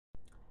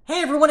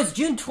Hey everyone, it's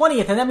June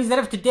 20th, and that means that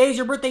if today is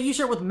your birthday, you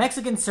share it with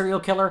Mexican serial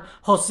killer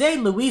José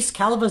Luis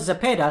Calva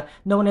Zepeda,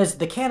 known as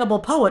the Cannibal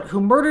Poet, who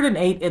murdered and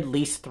ate at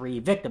least 3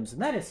 victims.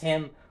 And that is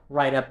him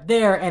right up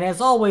there. And as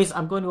always,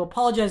 I'm going to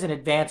apologize in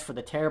advance for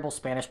the terrible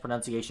Spanish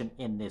pronunciation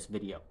in this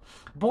video.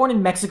 Born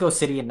in Mexico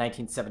City in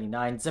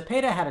 1979,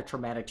 Zepeda had a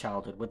traumatic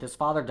childhood, with his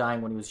father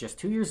dying when he was just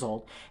 2 years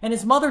old, and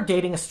his mother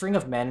dating a string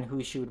of men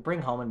who she would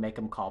bring home and make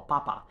him call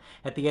Papa.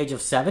 At the age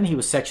of 7, he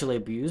was sexually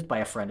abused by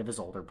a friend of his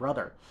older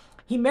brother.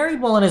 He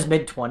married while in his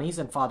mid-20s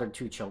and fathered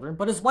 2 children,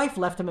 but his wife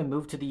left him and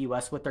moved to the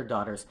U.S. with their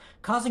daughters,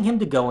 causing him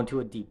to go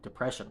into a deep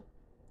depression.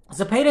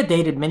 Zepeda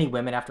dated many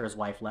women after his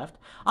wife left,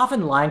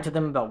 often lying to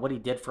them about what he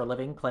did for a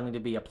living, claiming to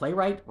be a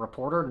playwright,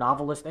 reporter,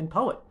 novelist, and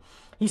poet.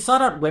 He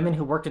sought out women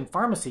who worked in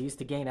pharmacies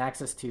to gain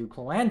access to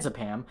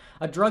clonazepam,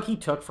 a drug he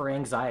took for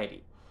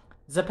anxiety.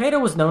 Zepeda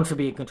was known for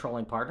being a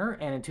controlling partner,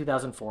 and in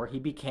 2004 he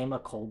became a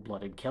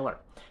cold-blooded killer.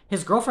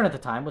 His girlfriend at the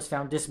time was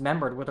found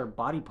dismembered with her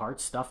body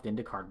parts stuffed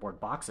into cardboard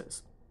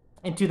boxes.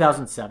 In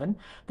 2007,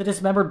 the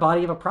dismembered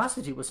body of a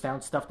prostitute was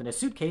found stuffed in a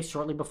suitcase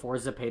shortly before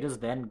Zepeda's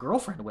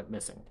then-girlfriend went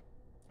missing.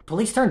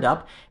 Police turned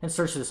up and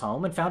searched his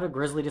home and found a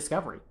grisly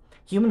discovery.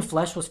 Human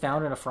flesh was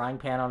found in a frying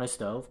pan on his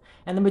stove,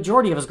 and the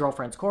majority of his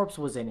girlfriend's corpse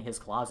was in his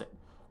closet.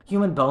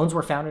 Human bones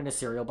were found in a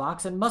cereal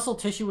box, and muscle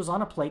tissue was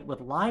on a plate with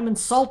lime and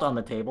salt on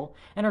the table,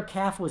 and her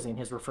calf was in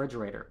his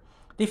refrigerator.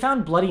 They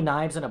found bloody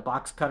knives and a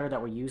box cutter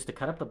that were used to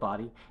cut up the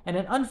body, and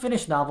an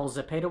unfinished novel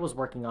Zepeda was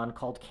working on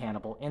called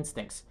Cannibal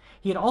Instincts.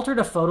 He had altered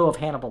a photo of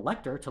Hannibal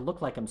Lecter to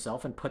look like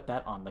himself and put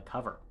that on the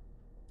cover.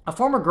 A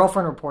former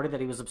girlfriend reported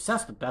that he was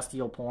obsessed with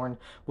bestial porn,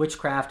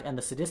 witchcraft, and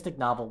the sadistic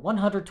novel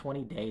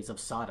 120 Days of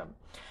Sodom.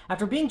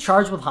 After being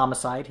charged with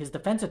homicide, his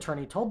defense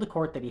attorney told the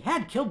court that he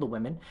had killed the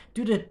women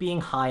due to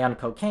being high on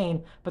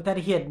cocaine, but that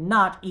he had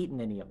not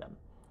eaten any of them.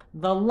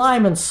 The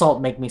lime and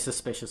salt make me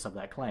suspicious of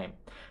that claim.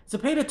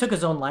 Zepeda took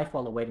his own life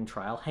while awaiting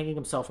trial, hanging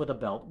himself with a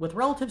belt, with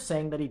relatives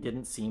saying that he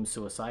didn't seem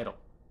suicidal.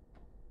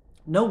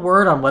 No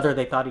word on whether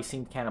they thought he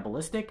seemed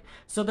cannibalistic,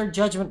 so their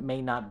judgment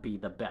may not be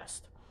the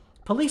best.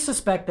 Police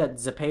suspect that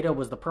Zepeda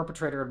was the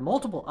perpetrator of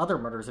multiple other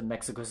murders in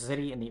Mexico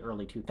City in the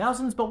early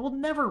 2000s, but we'll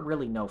never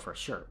really know for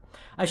sure.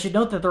 I should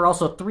note that there are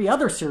also 3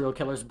 other serial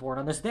killers born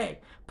on this day: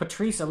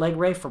 Patrice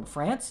Allegre from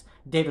France,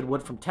 David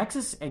Wood from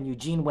Texas, and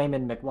Eugene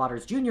Wayman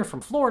McWaters Jr.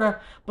 from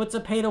Florida, but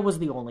Zepeda was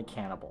the only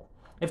cannibal.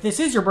 If this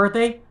is your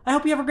birthday, I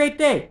hope you have a great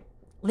day.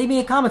 Leave me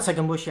a comment so I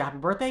can wish you a happy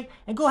birthday,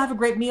 and go have a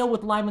great meal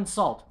with lime and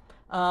salt.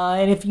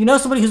 And if you know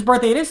somebody whose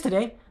birthday it is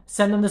today,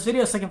 send them this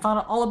video so I can find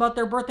out all about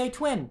their birthday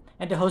twin.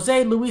 And to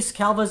José Luis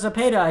Calva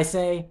Zepeda, I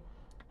say,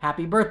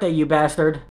 happy birthday, you bastard.